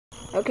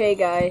Okay,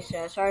 guys,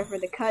 sorry for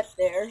the cut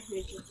there. This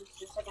is just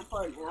the second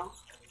part now.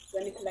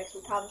 Let me collect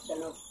some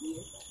cobblestone over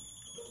here.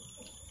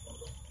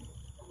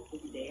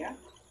 Is he there?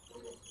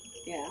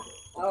 Yeah.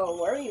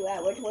 Oh, where are you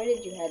at? Which way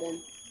did you head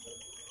in?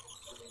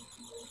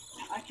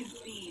 I can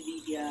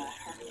see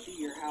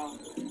your house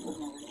from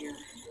over here.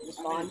 The I'm in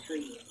spawn? a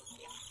tree.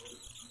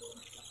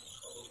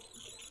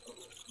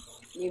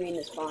 You mean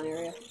the spawn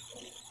area?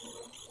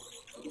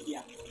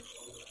 Yeah.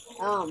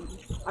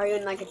 Are you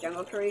in like a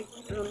jungle tree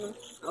or something?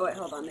 Oh wait,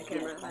 hold on, the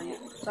camera. Yeah.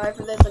 Sorry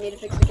for this, I need to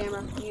fix the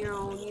camera.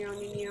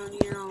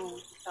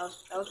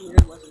 That was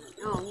weird, wasn't it?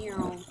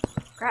 Oh,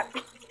 crap.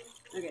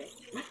 Okay.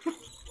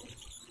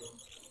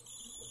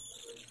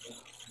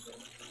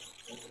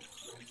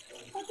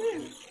 Oh,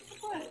 dude.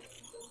 What?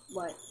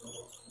 What?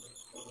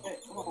 Wait,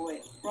 oh,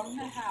 wait. From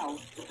the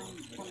house,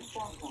 from the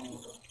spawn point,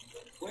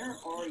 where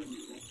are you?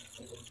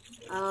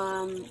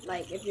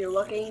 Like if you're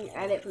looking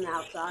at it from the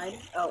outside.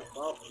 Oh,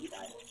 well, you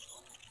died.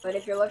 But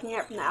if you're looking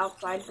at it from the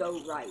outside, go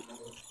right.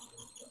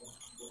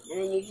 And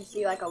then you can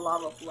see like a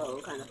lava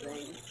flow kind of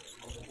thing.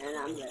 And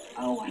I'm there.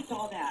 Oh, I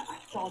saw that. I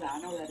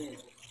know what that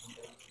is.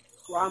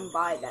 Well, I'm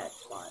by that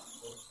spot.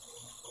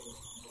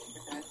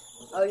 Okay.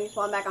 Oh, you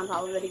spawn back on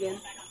top of it again?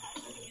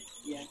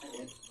 Yes, I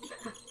did.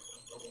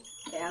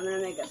 Okay, I'm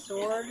gonna make a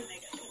sword.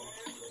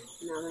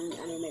 Now I need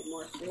to make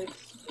more sticks.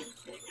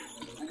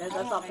 Because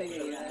that's all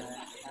figured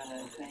out.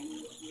 Thing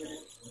with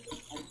it.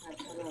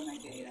 How do I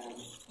make a,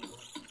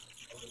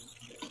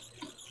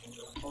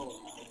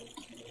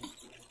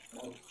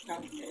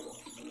 crafting table.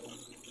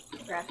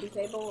 Crafting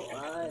table?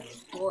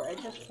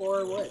 It's just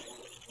 4 wood.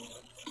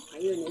 Are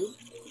you a noob?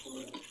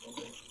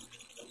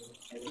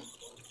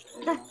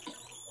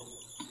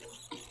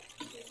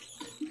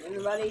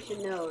 Everybody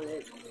should know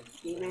that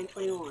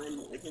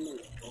D-Man21 is a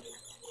noob.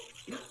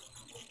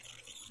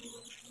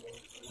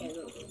 Okay,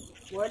 look.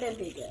 Where did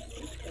he go?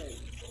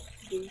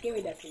 Give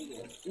me that pretty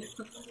good.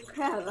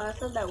 Crap, I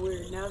said that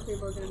weird. Now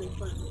people are gonna make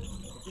fun of me.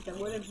 I said,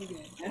 where did he go?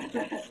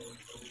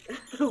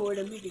 Where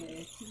did he go?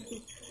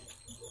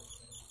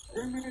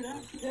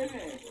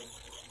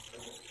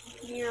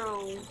 Meow.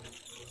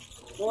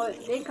 Well, it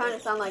did kind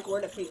of sound like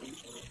word of piggy,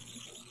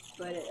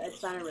 but it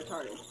sounded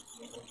retarded.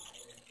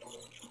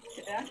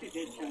 It actually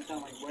did kind of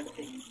sound like where the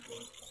piggy.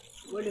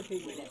 Where the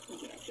pig at?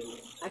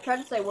 I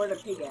tried to say where the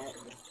pig at,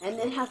 and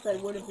then I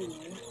said where the pig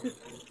at.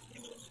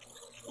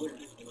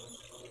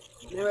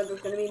 Remember,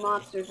 there's gonna be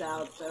monsters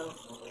out, so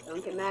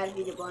don't get mad if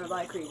you get blown up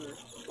by a creeper.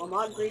 Well,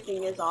 mod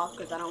griefing is off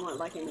because I don't want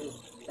like any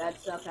bad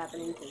stuff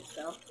happening to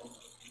stuff.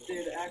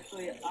 Dude,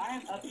 actually, I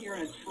am up here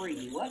in a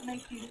tree. What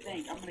makes you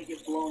think I'm gonna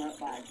get blown up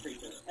by a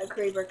creeper? A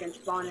creeper can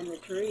spawn in the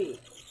tree.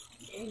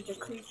 Ain't a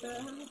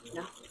creeper?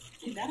 No.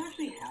 Did that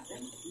actually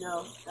happen?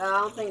 No. I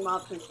don't think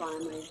mobs can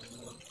spawn in these.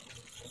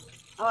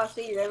 Oh, I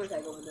see your gamer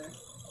tag over there.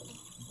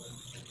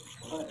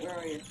 Where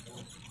are you?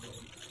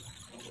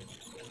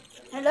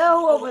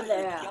 Hello over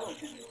there.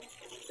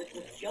 It's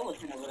a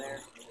skeleton over there.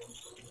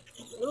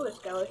 Ooh, a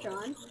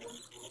skeleton.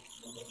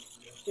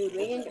 Dude,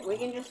 we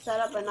can just set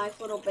up a nice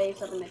little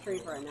base up in the tree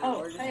for right now.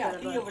 Oh, hey, I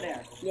see you over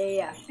there.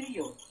 Yeah. I see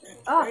you.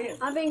 Oh,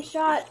 I'm being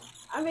shot.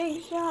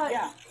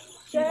 Yeah.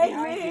 Save He's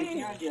me.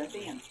 behind you. I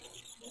see him.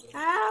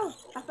 Ow!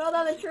 I fell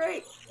down the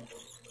tree.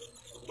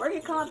 Where'd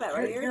you come up at?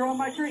 Right here? You're on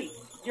my tree.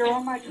 You're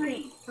on my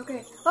tree.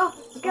 Okay. Oh,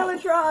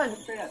 Skeletron!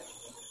 Straight up.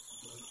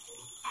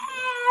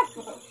 Ah!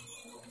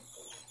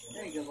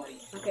 There you go, buddy.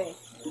 Okay.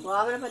 Well,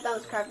 I'm gonna put down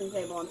this crafting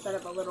table and set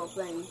up a little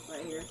thing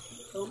right here.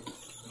 Boom.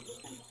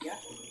 Yeah.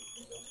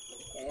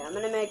 Okay, I'm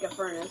gonna make a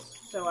furnace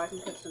so I can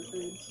cook some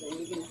foods, and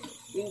you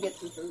can get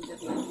some food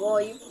if you want.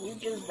 Well, you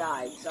just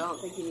died, so I don't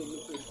think you need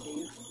any food,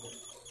 Steve.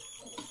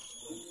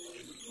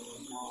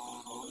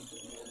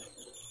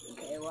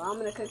 Okay, well, I'm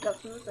gonna cook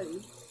up some food.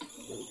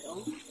 There we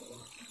go.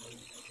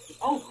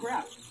 Oh,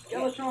 crap.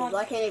 Skeletron. Yeah,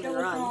 I can't even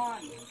run.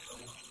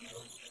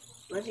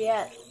 Where's he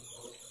at?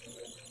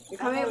 You're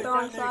coming up the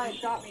wrong side. He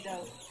shot me,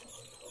 though.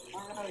 I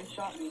don't know how he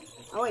shot me.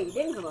 Oh, wait, you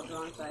didn't come up the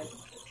wrong side.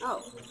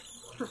 Oh.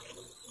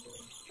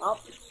 Oh.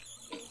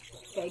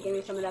 Okay, give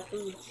me some of that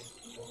food.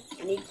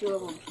 I need 2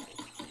 of them.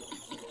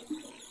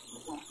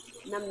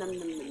 Num num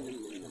num num num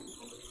num num.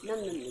 Num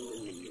num num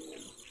num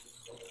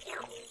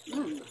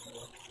num num.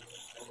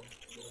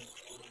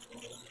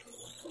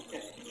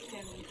 Okay.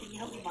 Can you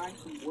help me mine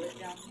some wood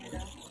down here,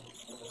 though?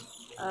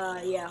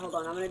 Yeah, hold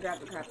on. I'm gonna grab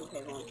the crafting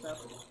table and stuff.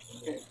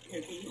 Here,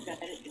 can you set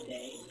it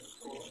today?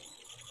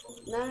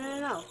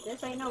 No.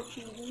 This ain't no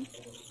cheating.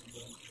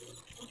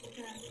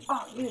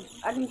 Oh, dude,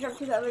 I can jump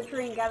to the other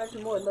tree and gather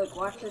some wood. Look,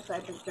 watch this. I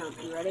just jump.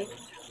 You ready?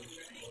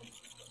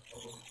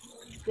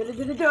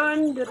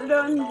 Dun.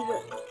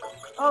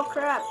 Oh,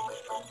 crap.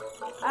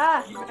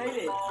 Ah. You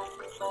made it.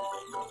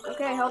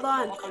 Okay, hold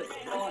on.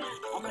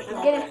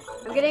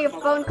 I'm getting a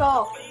phone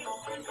call.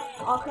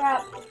 Oh,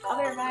 crap. I'll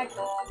be right back.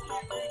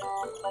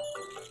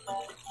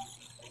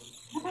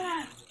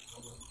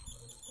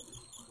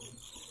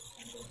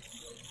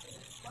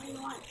 What do you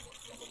want?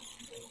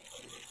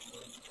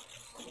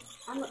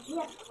 I'm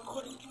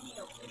recording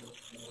video.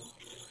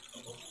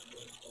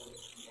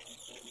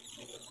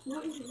 No,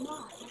 he's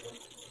not.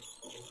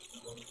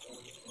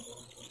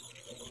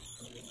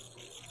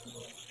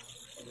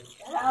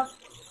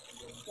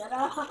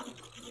 Shut up.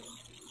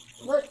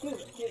 Look, dude,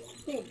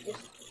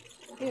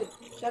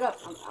 shut up.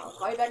 I'll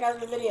call you back after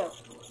the video.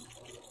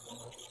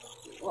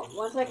 Well,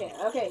 1 second.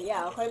 Okay,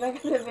 yeah, I'll call you back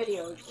after the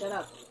video. Shut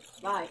up.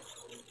 Bye.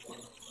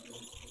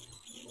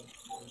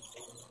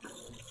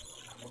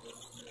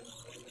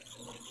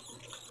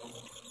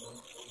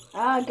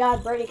 Ah,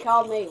 God, Brady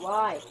called me.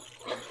 Why?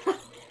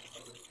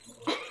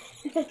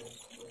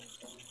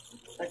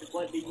 Like,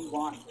 what did you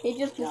want? He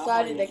just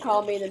decided to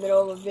call me in the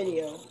middle of a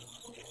video.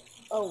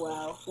 Oh,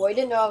 wow. Well, he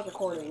didn't know I was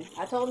recording.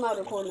 I told him I was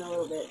recording a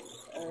little bit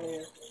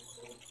earlier.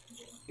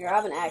 Here, I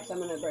have an axe. I'm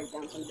going to break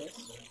down some of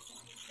this.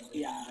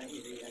 Yeah,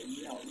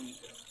 you helped me.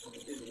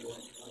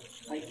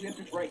 Like, you have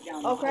to break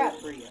down Oh, crap.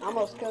 the tree. I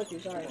almost killed you,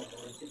 sorry.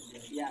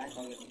 Yeah, I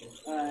saw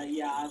it.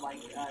 Yeah, I have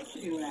like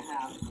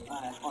 2.5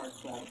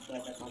 hearts left, so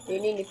that's not Do you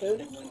need any food?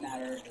 doesn't really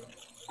matter.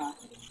 Huh?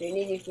 Do you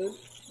need any food?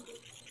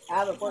 I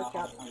have a pork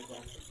chop.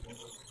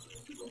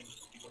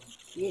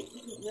 You,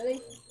 really?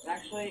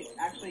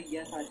 Actually,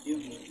 yes, I do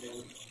need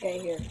food. Okay,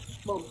 here.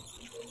 Boom.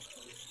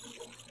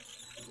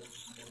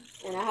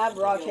 And I have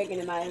raw chicken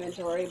in my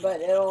inventory,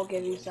 but it'll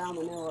give you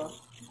salmonella,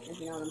 if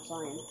you know what I'm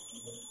saying.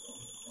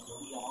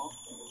 Y'all.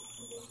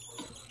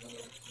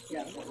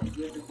 Yeah, but like,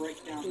 you have to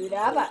break down. Dude,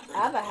 I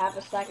have a half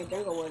a stack of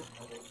jungle wood.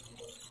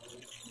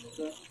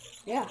 So,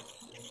 Yeah.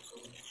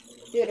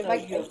 Dude, if so I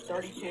you have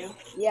 32?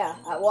 yeah,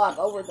 well, I have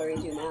over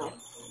 32 now.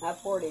 I have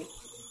 40.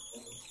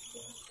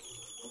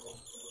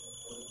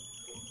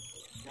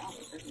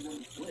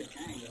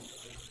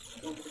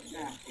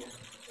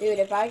 Dude,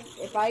 if I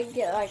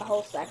get like a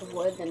whole stack of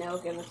wood, then it'll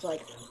give us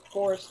like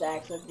 4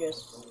 stacks of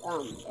just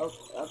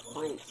of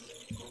planks.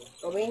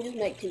 But we can just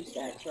make 2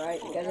 stacks,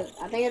 right? Because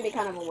I think it'd be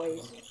kind of a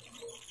waste.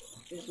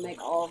 Just make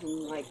all of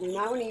them. Like, we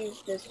might want to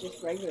use this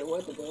just regular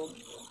wood to build.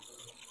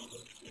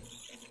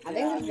 I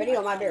think this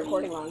video might be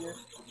recording longer.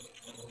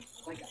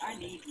 Like, I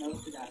need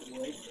most of that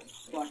wood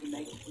so I can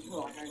make,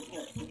 like, I can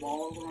put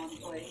walls around the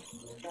place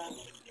and stuff,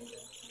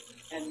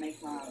 and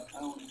make my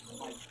own,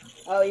 like...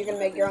 Oh, you're gonna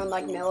make your own,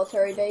 like,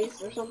 military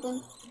base or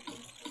something?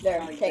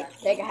 There,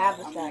 take a half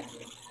a stack.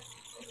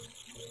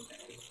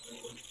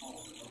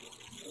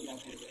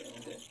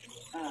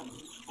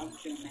 I'm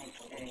just gonna make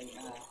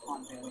a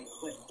haunted. Wait,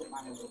 quit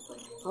mine real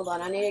quick. Hold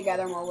on, I need to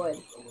gather more wood.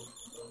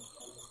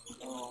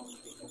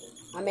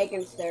 I'm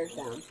making stairs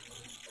down,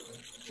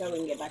 so we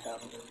can get back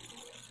up.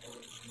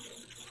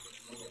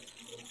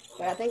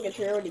 But I think the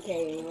tree will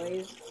decay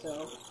anyways,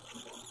 so...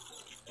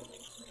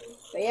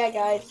 But yeah,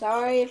 guys,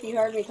 sorry if you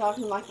heard me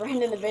talking to my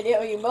friend in the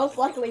video. You most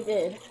likely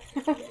did.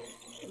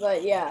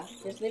 But yeah,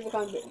 just leave a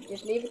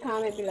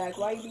comment, be like,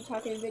 why you be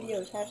talking in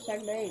videos?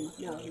 Hashtag name.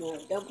 No,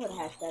 don't put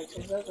hashtags,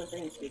 because those are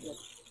freaking stupid.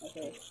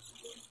 Okay.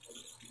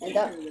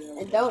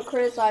 And don't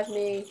criticize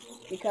me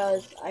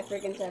because I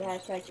freaking said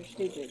hashtags are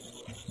stupid.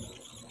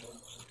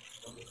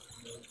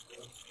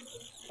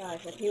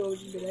 Gosh, like people would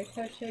just be like,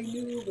 hashtag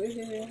noob,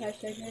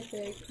 hashtag.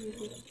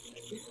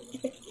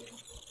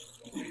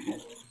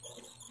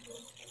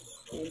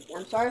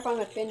 I'm sorry if I'm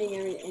offending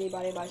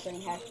anybody by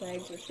saying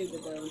hashtags are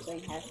stupid though. I'm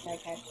saying hashtag.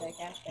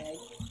 Hashtag.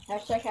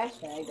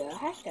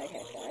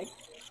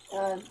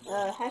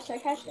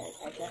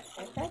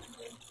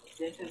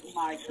 This is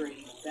my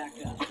tree. Back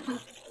up.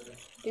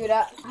 Dude,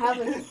 I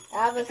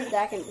have a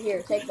stack in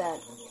here. Take that.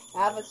 I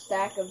have a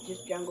stack of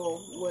just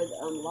jungle wood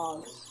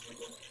logs.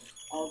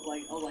 I was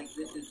like,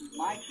 this is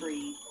my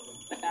tree.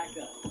 Back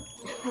up.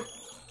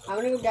 I'm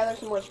gonna go gather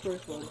some more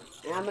spruce wood,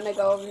 and I'm gonna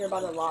go over here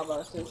by the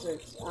lava since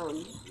it's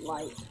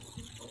light.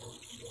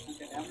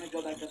 Okay, I'm gonna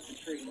go back up the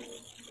tree.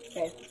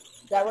 Okay,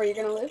 is that where you're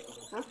gonna live?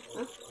 Huh?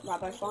 Right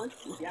by spawn?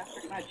 Yeah,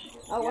 pretty much.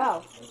 Oh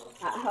yeah.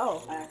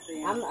 Wow. I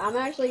actually am. I'm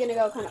actually gonna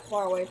go kind of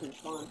far away from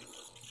spawn.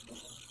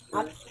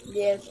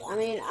 Yes, I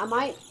mean I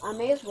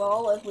may as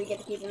well, if we get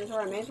to keep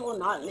inventory, I may as well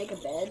not make a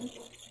bed.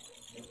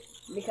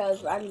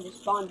 Because I can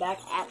just spawn back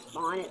at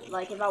spawn.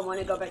 Like if I want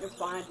to go back to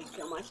spawn, I just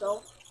kill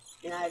myself.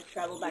 And I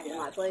travel back to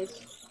my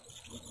place.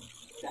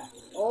 Yeah.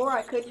 Or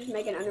I could just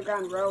make an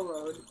underground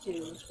railroad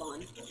to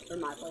spawn from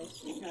my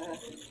place.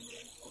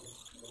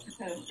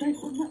 Straight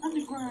from the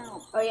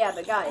underground. Oh yeah,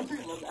 but guys,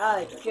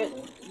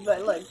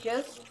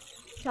 just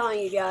telling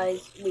you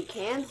guys, we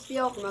can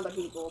steal from other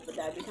people, but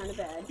that'd be kind of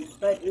bad.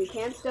 But we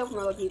can steal from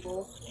other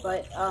people,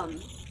 but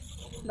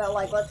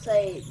like let's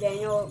say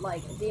Daniel,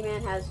 like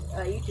D-Man has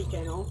a YouTube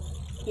channel,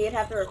 he'd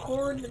have to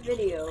record the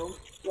video.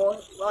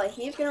 Well,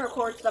 he's gonna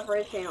record stuff for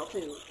his channel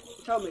too.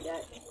 He told me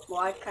that. Well,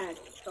 I kind of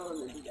told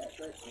him to do that,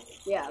 but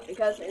yeah,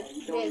 because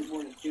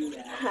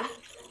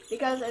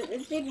because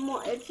it seemed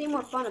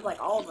more fun if like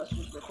all of us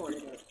just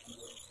recorded it.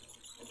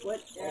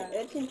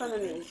 It seemed fun to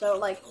me. So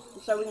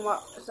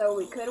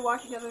we could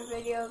watch each other's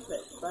videos,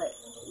 but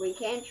we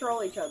can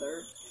troll each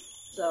other.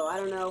 So I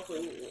don't know if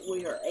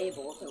we are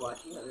able to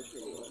watch each other's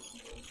videos.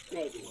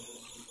 Maybe.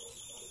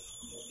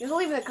 Just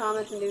leave in the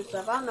comments and do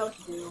stuff. I don't know what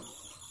to do.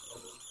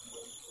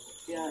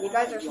 Yeah, you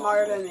guys are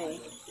smarter than me.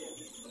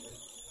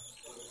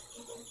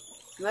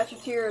 Unless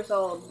you're 2 years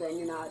old, then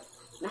you're not.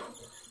 No.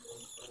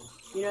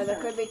 You know, there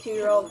could be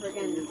 2-year-old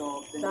freaking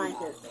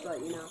scientists, but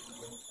you know.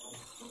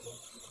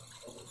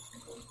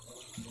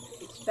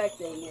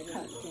 expecting it in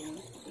the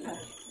tin.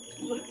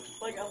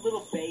 Looks like a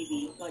little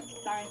baby. Like,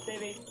 science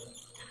baby.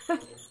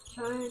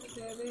 Science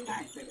baby.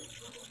 Science baby.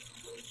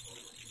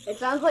 It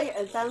sounds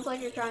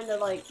like you're trying to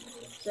like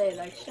say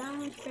like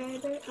science baby,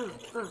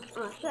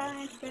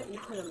 science baby.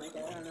 Something like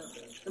that. I don't know.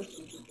 I'm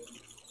stupid.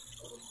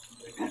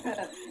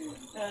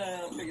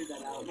 Figured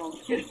that out. No, I'm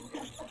kidding.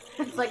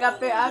 It's like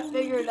I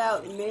figured it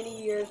out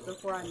many years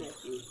before I met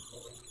you.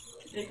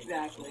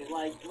 Exactly.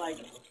 Like.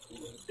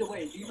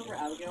 Wait, do you remember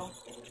Abigail?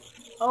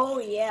 Oh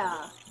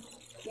yeah,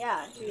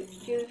 yeah. She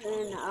was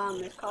in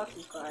Miss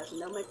Cox's class, and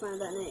don't make fun of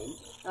that name.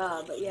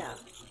 But yeah.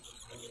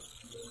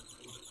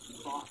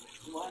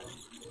 What?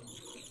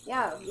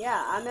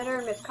 Yeah. I met her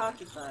in Miss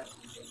Cox's class.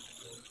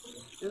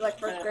 It was like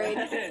first grade.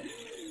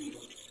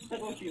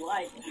 That's what she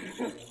liked.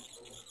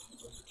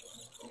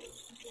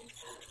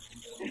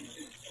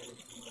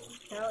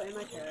 How am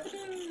I terrible?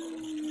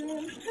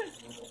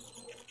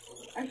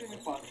 Actually,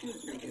 Miss Fox, she was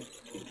pretty good.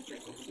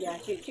 Yeah,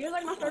 she was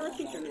like my favorite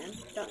teacher, man.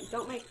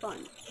 Don't make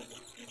fun.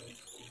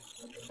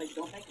 Like,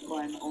 don't make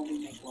fun, only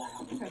make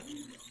laugh.